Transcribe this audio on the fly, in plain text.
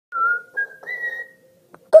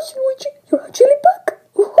gosh, Luigi, you're actually back.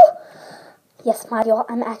 Yes, Mario,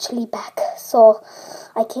 I'm actually back. So,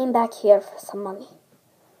 I came back here for some money.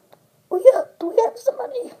 Oh yeah, do we have some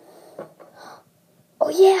money? Oh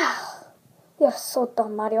yeah! You're so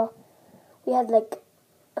dumb, Mario. We had like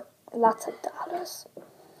lots of dollars.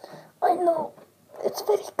 I know. It's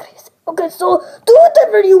very crazy. Okay, so do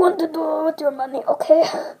whatever you want to do with your money, okay?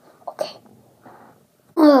 Okay.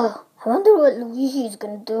 I wonder what Luigi is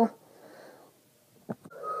gonna do.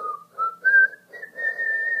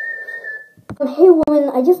 Hey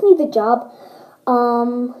woman, I just need a job.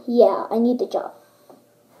 Yeah, I need a job.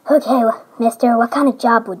 Okay, mister, what kind of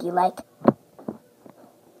job would you like?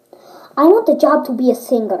 I want the job to be a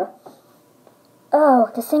singer.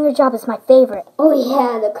 Oh, the singer job is my favorite. Oh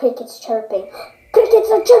yeah, the crickets chirping.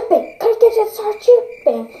 Crickets are chirping! Crickets are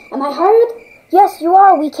chirping! Am I hired? Yes, you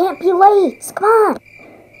are. We can't be late. Come on.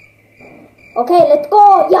 Okay, let's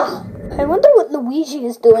go. Yeah. I wonder what Luigi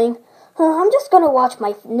is doing. I'm just gonna watch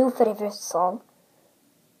my new favorite song.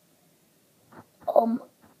 Okay.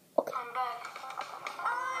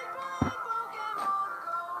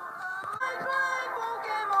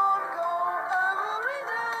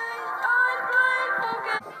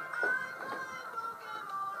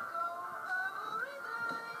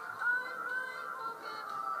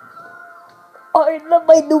 I love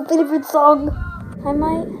my new favorite song. I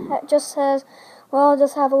might just says, well,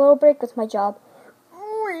 just have a little break with my job.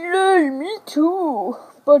 Oh, yay, me too.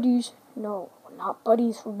 Buddies. No, we're not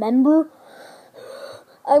buddies, remember?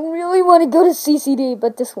 I really want to go to CCD,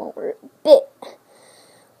 but this won't work. Bit.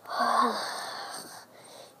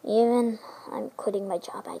 Even I'm quitting my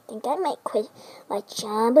job. I think I might quit my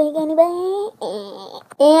job anyway.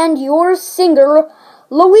 And your singer,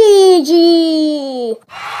 Luigi.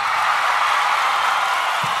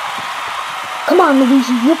 Come on,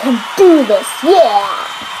 Luigi, you can do this. Yeah.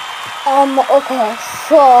 Okay,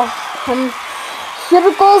 so,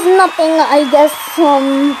 here goes nothing, I guess,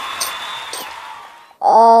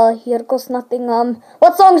 here goes nothing,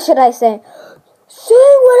 what song should I sing?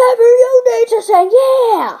 Sing whatever you need to sing,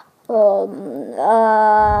 yeah!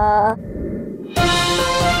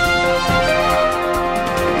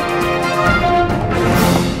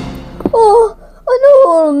 Oh, I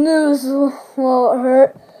know this will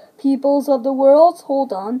hurt peoples of the world.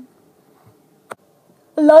 Hold on.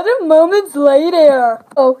 A lot of moments later.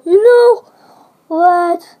 Oh, you know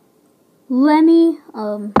what? Let me,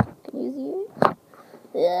 can you see it?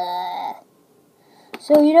 Yeah.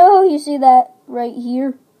 So, you see that right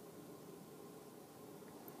here?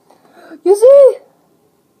 You see?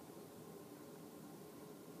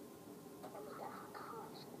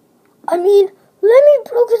 I mean, Lemmy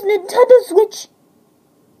broke his Nintendo Switch.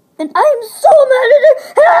 And I am so mad at it,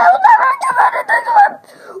 and I'll never give anything to him.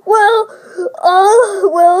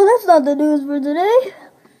 Well, that's not the news for today.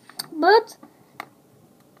 But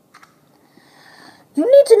you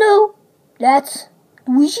need to know that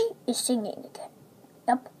Luigi is singing again.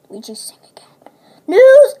 Yep, Luigi's singing again.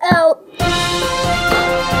 News out.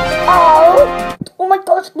 Oh my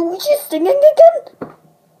gosh, Luigi's singing again?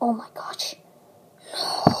 Oh my gosh.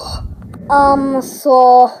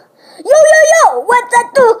 So, yo, what's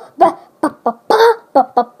that do?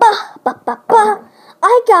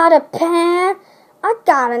 I got a pen. I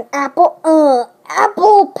got an apple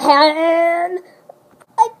pen.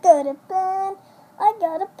 I got a pen. I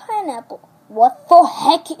got a pineapple. What the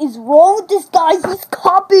heck is wrong with this guy? He's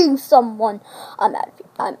copying someone. I'm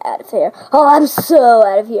out of here. Oh, I'm so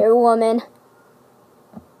out of here, woman.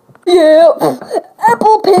 Yeah,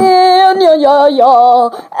 apple pen, yeah.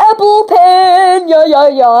 Apple pen,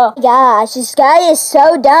 yeah. Gosh, this guy is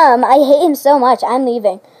so dumb. I hate him so much. I'm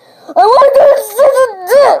leaving. I want to go to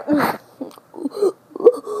the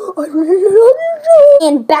I really love you.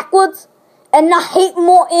 And backwards, and I hate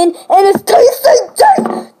Morton, and it's touching.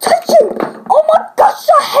 Oh my gosh,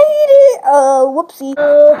 I hate it. Whoopsie.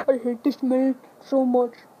 I hate this man so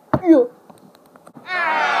much. Yeah.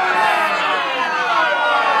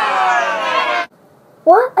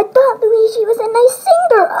 What? I thought Luigi was a nice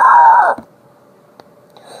singer.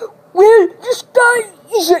 Well, this guy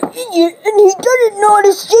is an idiot, and he doesn't know how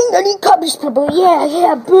to sing, and he copies people.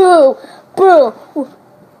 Yeah, boo.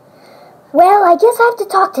 Well, I guess I have to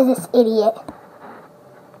talk to this idiot.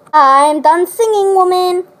 I'm done singing,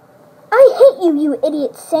 woman. I hate you, you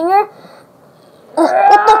idiot singer.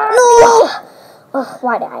 What the? No! Ugh,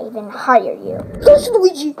 why did I even hire you? Gosh,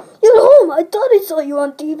 Luigi, you're home. I thought I saw you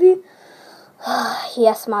on TV.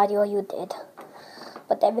 Yes, Mario, you did.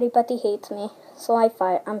 But everybody hates me, so I'm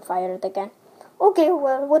fired again. Okay,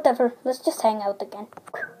 well, whatever. Let's just hang out again.